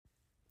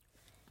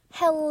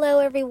Hello,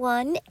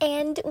 everyone,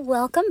 and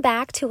welcome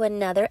back to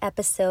another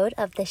episode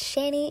of the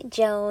Shani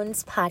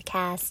Jones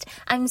podcast.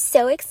 I'm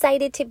so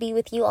excited to be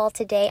with you all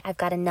today. I've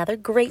got another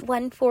great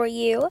one for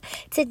you.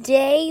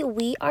 Today,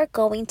 we are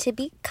going to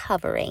be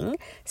covering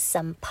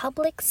some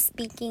public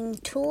speaking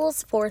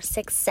tools for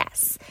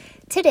success.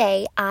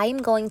 Today, I'm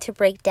going to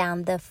break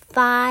down the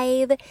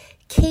 5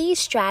 key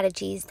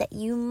strategies that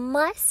you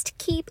must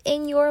keep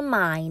in your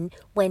mind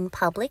when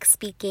public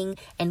speaking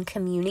and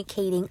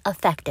communicating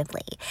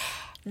effectively.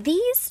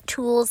 These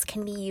tools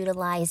can be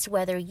utilized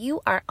whether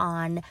you are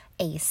on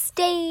a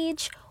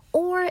stage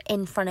or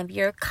in front of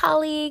your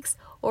colleagues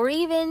or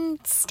even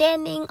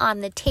standing on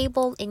the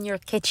table in your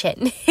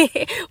kitchen.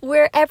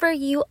 Wherever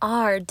you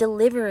are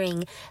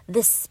delivering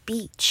the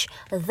speech,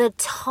 the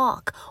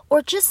talk,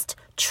 or just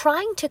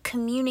trying to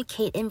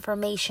communicate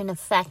information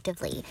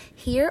effectively,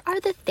 here are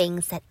the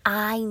things that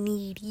I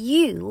need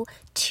you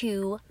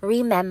to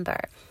remember.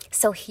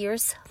 So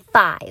here's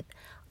 5.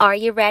 Are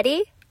you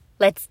ready?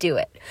 Let's do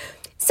it.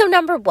 So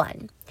number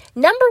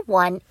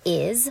one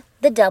is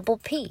the double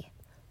P,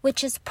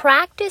 which is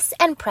practice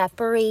and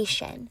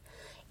preparation.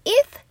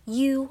 If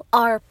you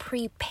are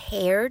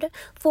prepared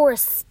for a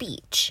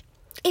speech,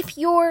 if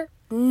you're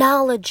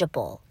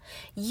knowledgeable,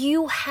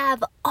 you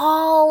have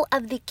all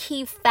of the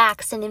key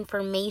facts and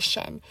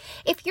information,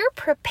 if you're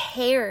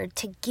prepared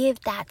to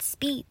give that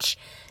speech,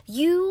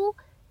 you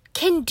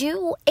can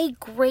do a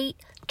great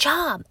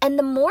job. And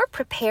the more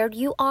prepared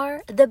you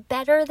are, the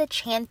better the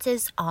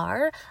chances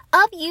are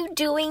of you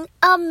doing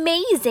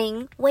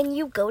amazing when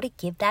you go to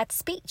give that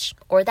speech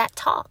or that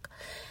talk.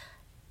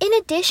 In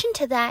addition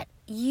to that,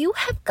 you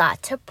have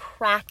got to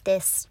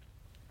practice.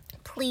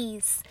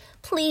 Please,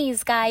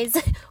 guys,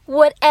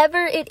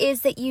 whatever it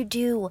is that you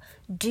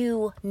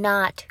do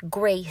not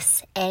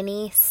grace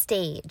any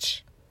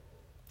stage.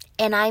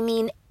 And I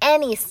mean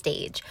any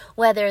stage,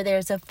 whether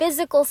there's a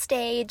physical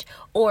stage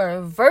or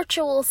a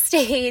virtual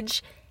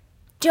stage.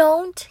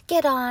 Don't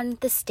get on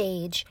the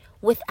stage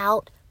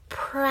without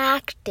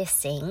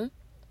practicing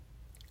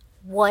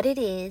what it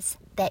is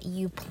that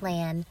you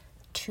plan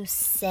to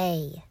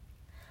say.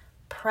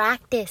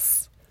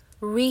 Practice,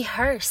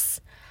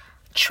 rehearse.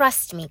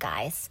 Trust me,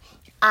 guys.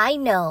 I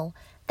know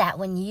that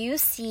when you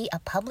see a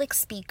public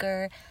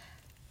speaker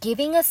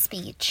giving a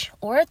speech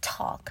or a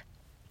talk,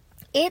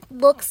 it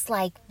looks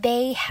like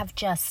they have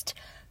just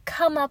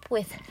come up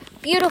with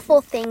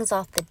beautiful things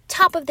off the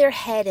top of their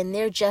head and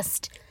they're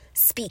just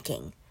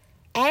speaking.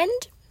 And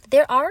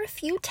there are a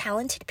few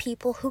talented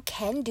people who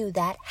can do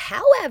that.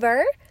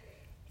 However,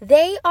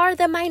 they are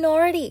the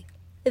minority.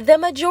 The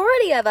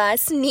majority of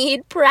us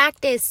need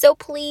practice. So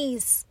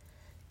please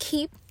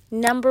keep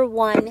number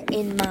 1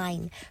 in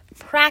mind.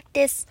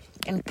 Practice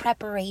and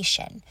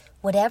preparation.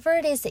 Whatever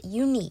it is that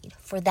you need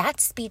for that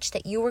speech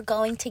that you are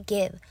going to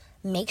give,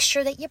 make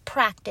sure that you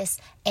practice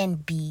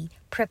and be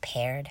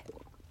prepared.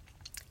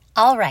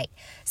 All right,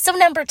 so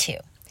number 2.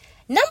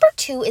 Number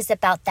 2 is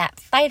about that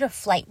fight or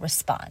flight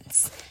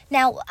response.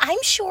 Now,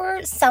 I'm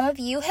sure some of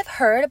you have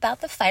heard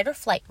about the fight or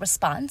flight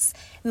response.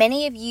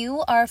 Many of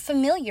you are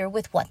familiar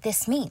with what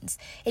this means.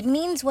 It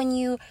means when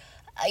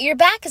your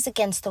back is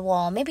against the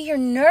wall, maybe you're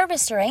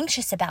nervous or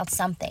anxious about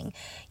something,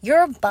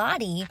 your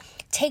body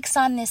takes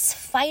on this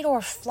fight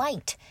or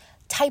flight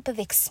type of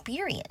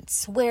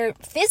experience where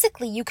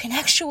physically you can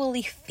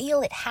actually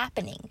feel it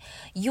happening.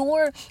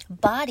 Your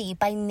body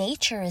by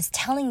nature is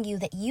telling you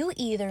that you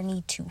either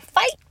need to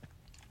fight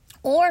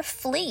or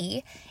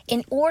flee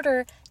in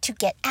order to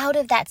get out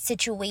of that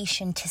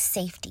situation to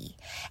safety.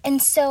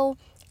 And so,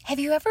 have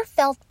you ever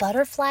felt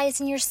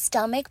butterflies in your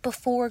stomach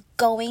before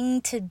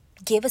going to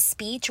give a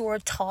speech or a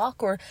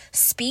talk or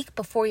speak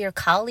before your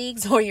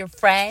colleagues or your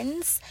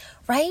friends,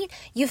 right?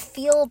 You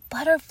feel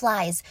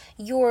butterflies.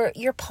 Your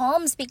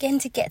palms begin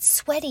to get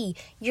sweaty.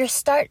 Your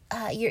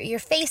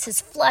face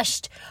is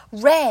flushed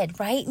red,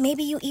 right?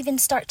 Maybe you even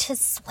start to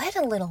sweat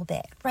a little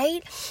bit,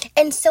 right?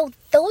 And so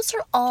those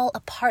are all a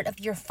part of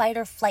your fight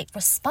or flight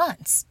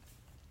response.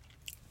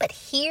 But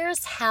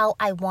here's how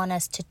I want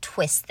us to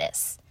twist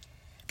this,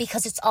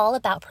 because it's all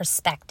about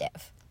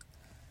perspective.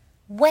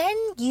 When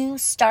you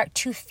start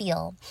to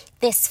feel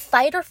this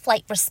fight or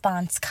flight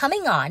response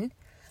coming on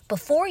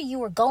before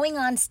you are going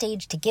on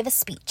stage to give a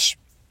speech,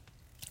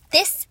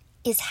 this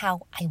is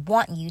how I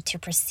want you to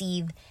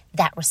perceive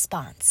that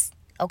response,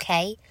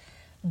 okay?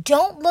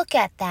 Don't look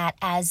at that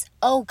as,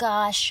 oh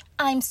gosh,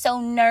 I'm so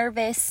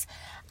nervous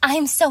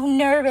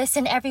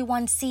and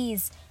everyone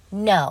sees.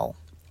 No,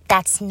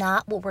 that's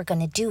not what we're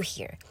going to do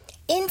here.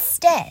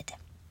 Instead,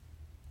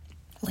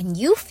 when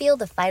you feel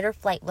the fight or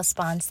flight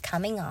response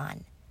coming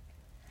on,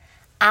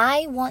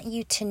 I want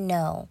you to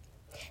know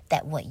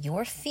that what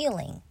you're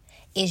feeling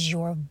is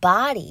your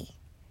body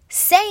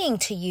saying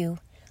to you,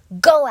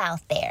 go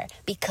out there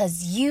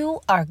because you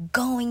are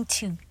going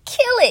to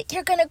kill it.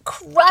 You're going to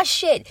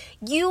crush it.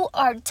 You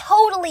are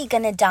totally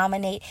going to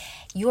dominate.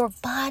 Your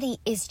body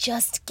is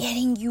just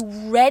getting you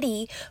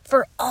ready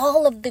for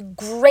all of the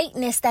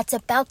greatness that's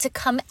about to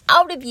come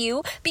out of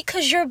you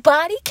because your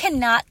body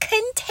cannot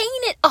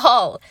contain it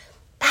all.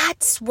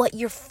 That's what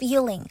you're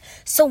feeling.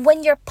 So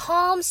when your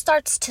palm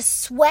starts to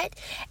sweat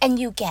and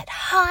you get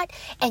hot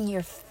and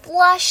you're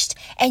flushed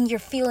and you're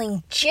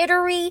feeling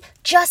jittery,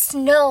 just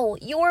know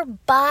your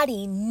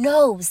body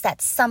knows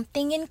that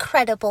something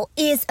incredible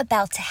is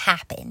about to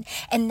happen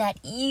and that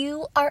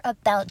you are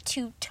about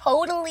to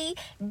totally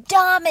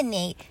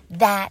dominate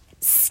that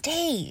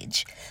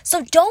stage.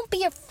 So don't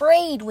be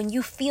afraid when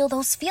you feel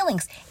those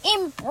feelings.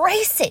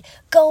 Embrace it.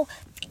 Go,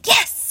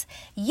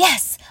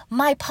 yes,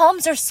 my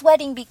palms are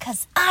sweating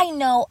because I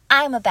know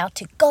I'm about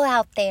to go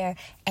out there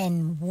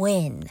and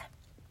win.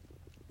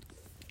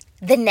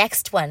 The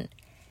next one.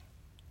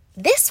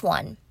 This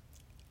one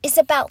is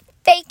about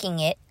faking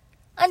it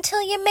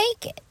until you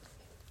make it.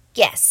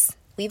 Yes,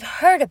 we've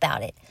heard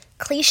about it.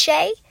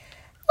 Cliche?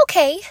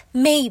 Okay,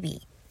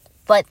 maybe.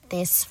 But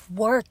this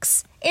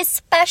works,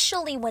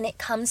 especially when it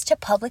comes to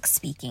public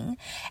speaking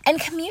and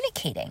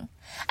communicating.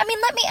 I mean,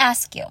 let me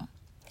ask you,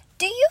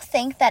 do you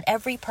think that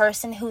every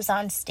person who's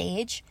on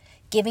stage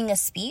giving a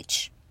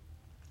speech,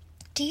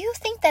 do you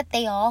think that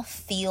they all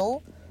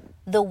feel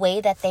the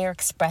way that they're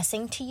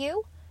expressing to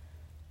you?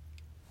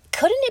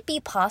 Couldn't it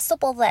be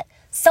possible that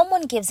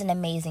someone gives an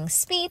amazing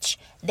speech,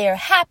 they're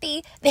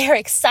happy, they're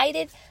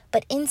excited,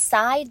 but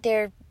inside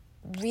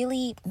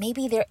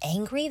maybe they're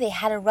angry, they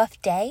had a rough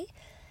day?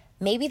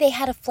 Maybe they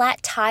had a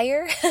flat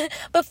tire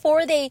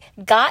before they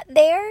got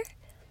there.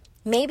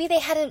 Maybe they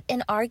had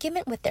an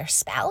argument with their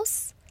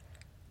spouse.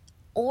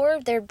 Or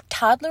their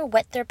toddler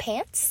wet their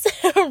pants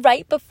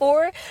right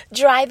before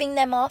driving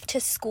them off to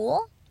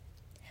school.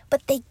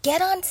 But they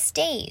get on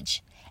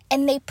stage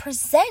and they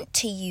present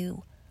to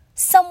you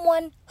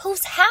someone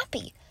who's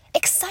happy,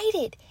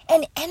 excited,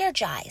 and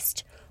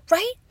energized,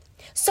 right?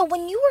 So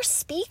when you are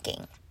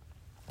speaking,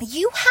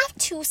 you have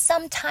to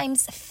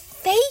sometimes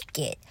fake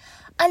it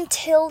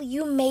until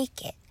you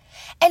make it.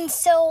 And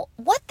so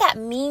what that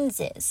means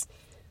is,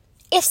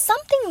 if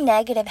something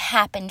negative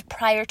happened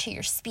prior to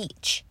your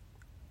speech,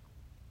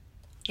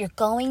 you're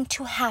going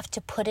to have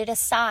to put it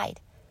aside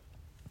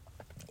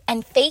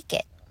and fake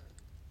it.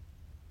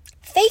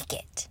 Fake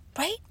it,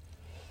 right?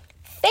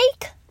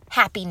 Fake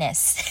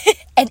happiness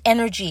and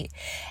energy.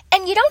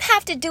 And you don't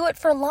have to do it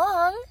for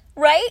long,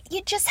 right?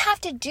 You just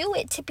have to do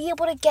it to be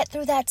able to get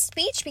through that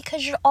speech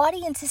because your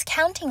audience is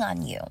counting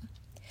on you.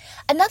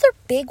 Another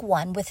big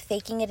one with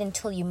faking it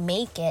until you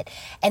make it,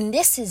 and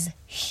this is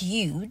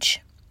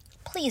huge,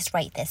 please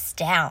write this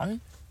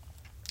down,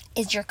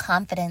 is your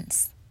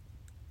confidence.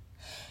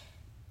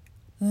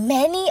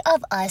 Many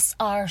of us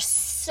are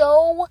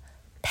so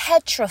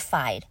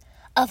petrified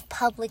of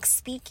public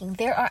speaking.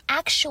 There are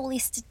actually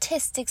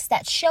statistics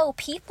that show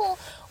people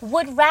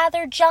would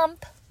rather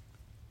jump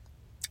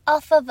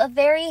off of a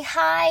very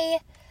high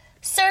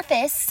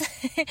surface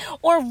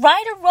or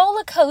ride a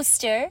roller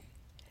coaster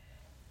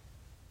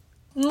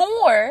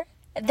more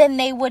than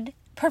they would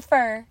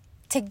prefer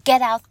to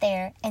get out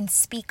there and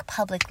speak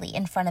publicly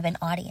in front of an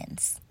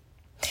audience.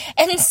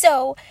 And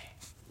so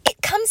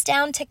it comes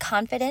down to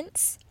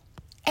confidence,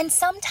 and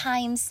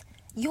sometimes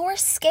you're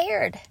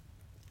scared.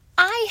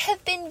 I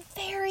have been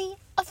very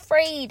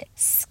afraid,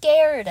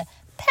 scared,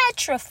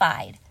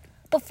 petrified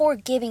before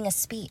giving a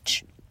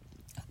speech.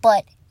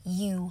 But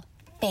you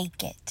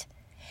fake it.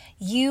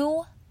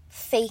 You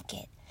fake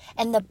it.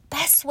 And the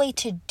best way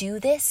to do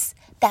this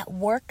that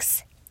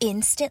works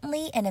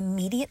instantly and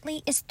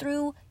immediately is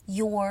through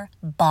your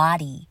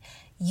body.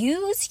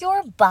 Use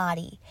your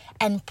body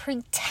and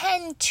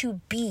pretend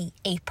to be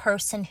a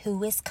person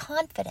who is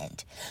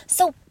confident.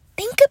 So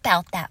think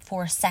about that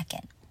for a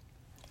second.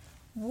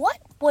 What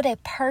would a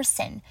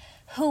person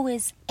who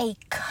is a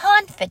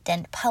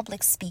confident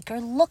public speaker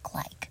look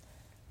like?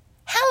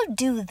 How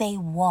do they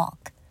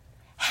walk?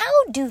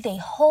 How do they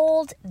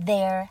hold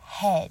their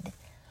head?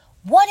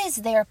 What is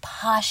their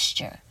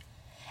posture?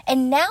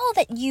 And now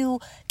that you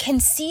can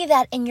see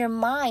that in your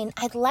mind,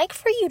 I'd like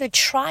for you to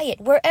try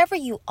it wherever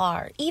you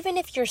are, even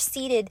if you're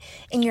seated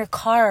in your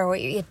car or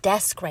at your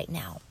desk right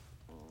now.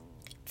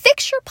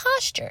 Fix your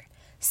posture.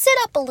 Sit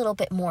up a little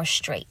bit more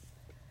straight.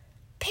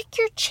 Pick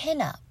your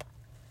chin up.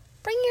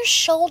 Bring your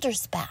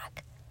shoulders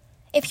back.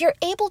 If you're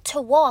able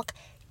to walk,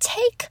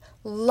 take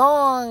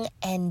long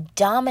and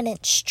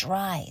dominant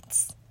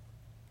strides.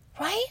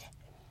 Right?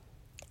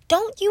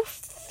 Don't you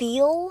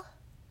feel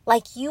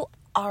like you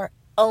are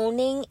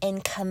owning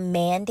and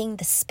commanding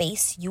the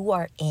space you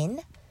are in?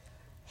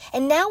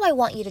 And now I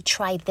want you to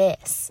try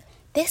this.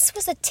 This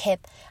was a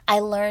tip I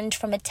learned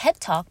from a TED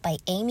Talk by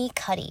Amy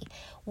Cuddy,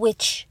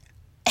 which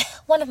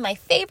one of my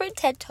favorite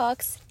TED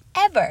Talks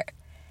ever.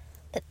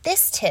 But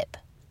this tip,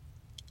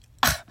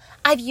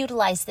 I've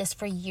utilized this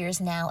for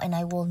years now, and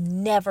I will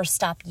never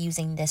stop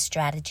using this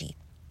strategy.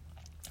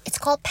 It's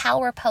called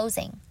power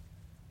posing.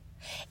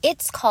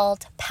 It's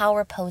called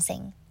power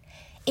posing.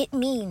 It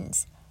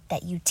means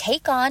that you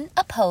take on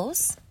a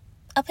pose,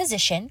 a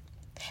position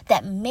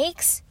that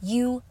makes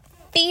you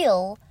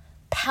feel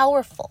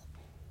powerful.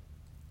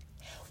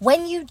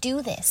 When you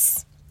do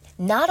this,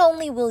 not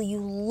only will you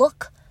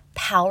look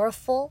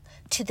powerful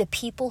to the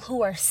people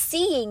who are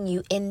seeing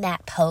you in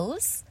that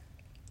pose,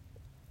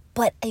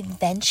 But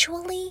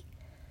eventually,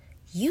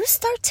 you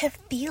start to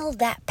feel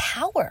that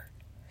power.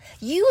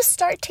 You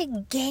start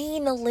to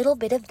gain a little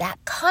bit of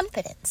that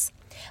confidence.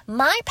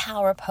 My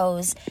power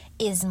pose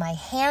is my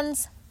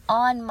hands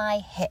on my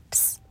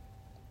hips,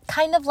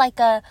 kind of like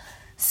a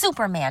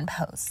Superman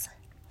pose,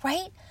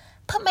 right?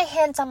 Put my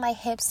hands on my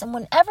hips, and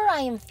whenever I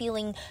am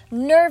feeling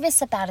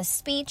nervous about a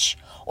speech,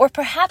 or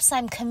perhaps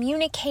I'm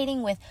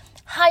communicating with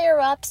higher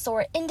ups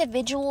or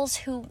individuals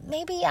who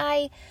maybe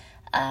I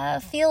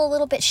feel a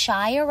little bit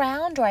shy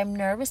around or I'm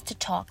nervous to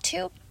talk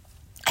to,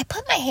 I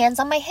put my hands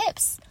on my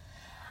hips.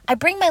 I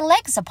bring my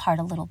legs apart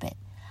a little bit.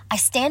 I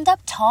stand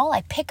up tall,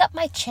 I pick up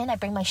my chin, I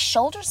bring my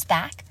shoulders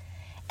back,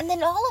 and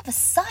then all of a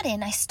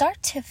sudden I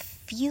start to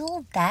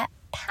feel that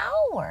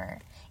power.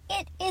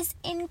 It is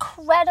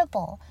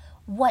incredible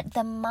what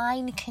the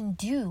mind can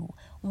do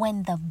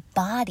when the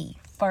body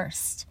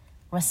first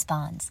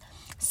responds.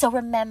 So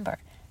remember,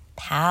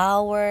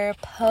 power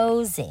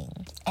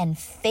posing and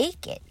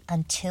fake it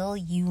until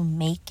you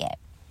make it.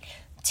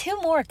 2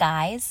 more,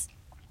 guys.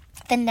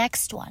 The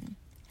next one.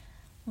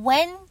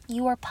 When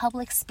you are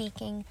public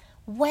speaking,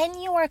 when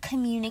you are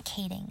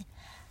communicating,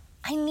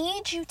 I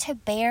need you to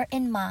bear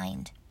in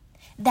mind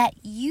that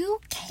you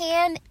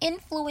can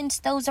influence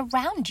those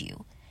around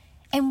you.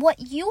 And what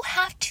you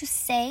have to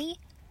say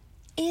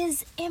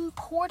is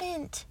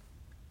important.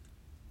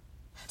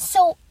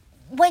 So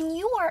when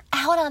you are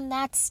out on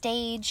that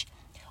stage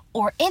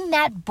or in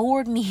that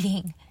board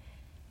meeting,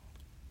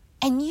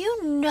 and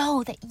you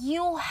know that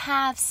you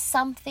have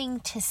something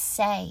to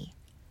say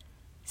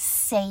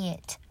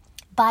it.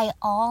 By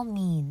all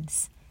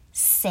means,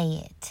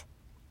 say it.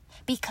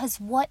 Because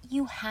what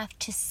you have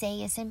to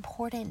say is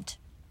important.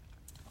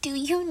 Do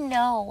you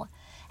know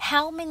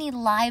how many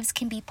lives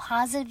can be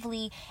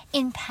positively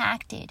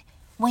impacted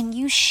when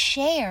you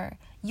share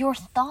your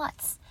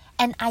thoughts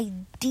and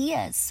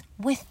ideas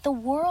with the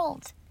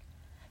world?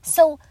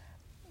 So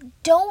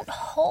don't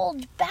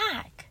hold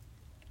back.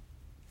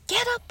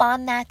 Get up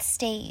on that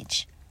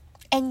stage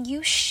and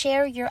you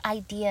share your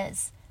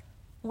ideas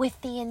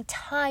with the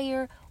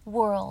entire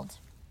world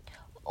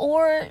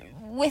or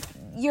with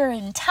your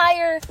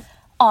entire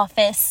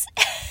office.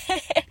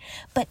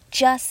 But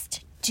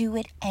just do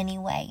it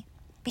anyway,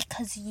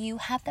 because you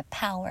have the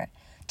power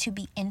to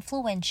be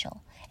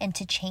influential and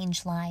to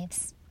change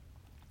lives.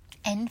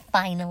 And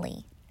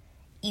finally,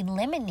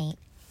 eliminate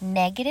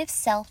negative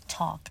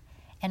self-talk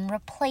and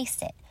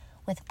replace it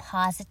with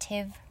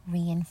positive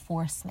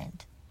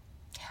reinforcement.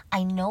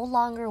 I no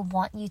longer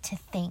want you to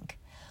think,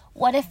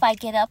 what if I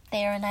get up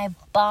there and I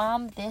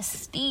bomb this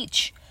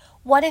speech?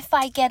 What if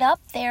I get up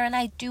there and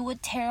I do a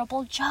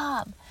terrible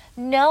job?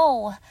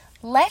 No,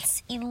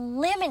 let's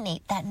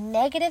eliminate that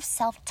negative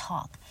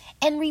self-talk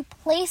and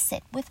replace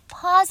it with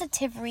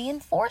positive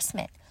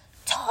reinforcement.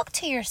 Talk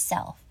to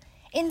yourself.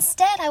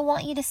 Instead, I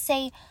want you to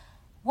say,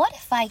 what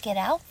if I get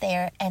out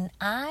there and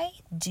I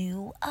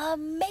do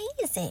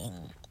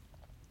amazing?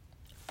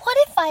 What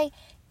if I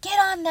get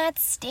on that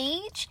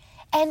stage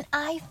and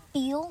I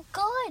feel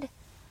good?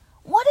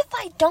 What if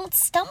I don't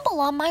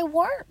stumble on my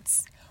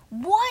words?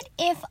 What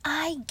if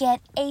I get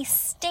a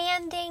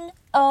standing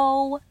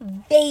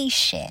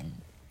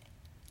ovation?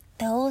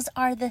 Those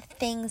are the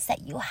things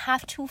that you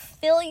have to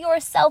fill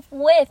yourself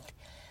with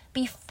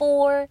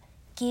before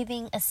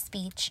giving a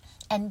speech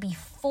and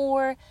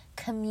before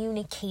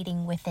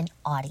communicating with an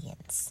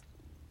audience.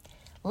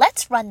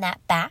 Let's run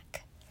that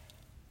back,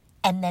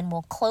 and then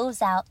we'll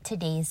close out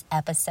today's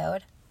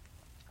episode.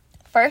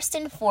 First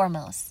and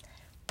foremost,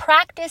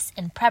 practice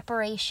and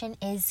preparation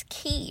is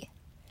key.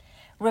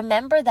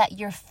 Remember that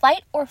your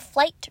fight or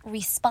flight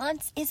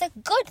response is a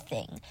good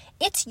thing.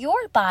 It's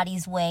your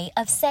body's way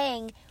of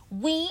saying,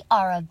 we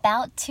are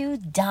about to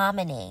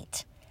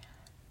dominate.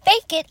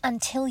 Fake it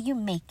until you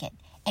make it,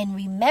 and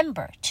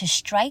remember to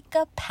strike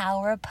a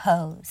power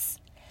pose.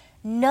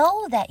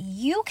 Know that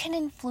you can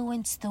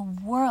influence the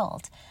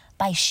world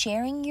by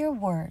sharing your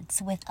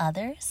words with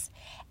others,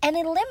 and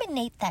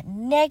eliminate that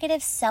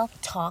negative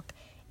self-talk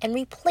and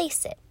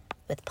replace it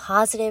with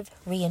positive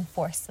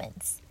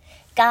reinforcements.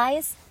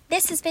 Guys,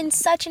 this has been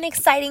such an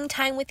exciting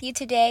time with you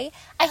today.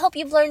 I hope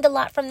you've learned a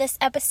lot from this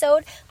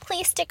episode.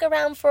 Please stick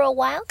around for a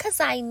while because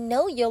I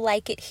know you'll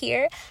like it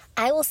here.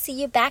 I will see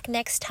you back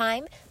next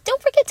time.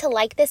 Don't forget to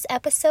like this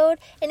episode.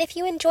 And if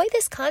you enjoy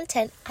this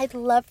content, I'd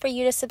love for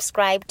you to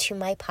subscribe to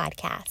my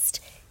podcast.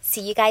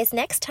 See you guys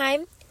next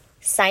time.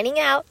 Signing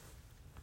out.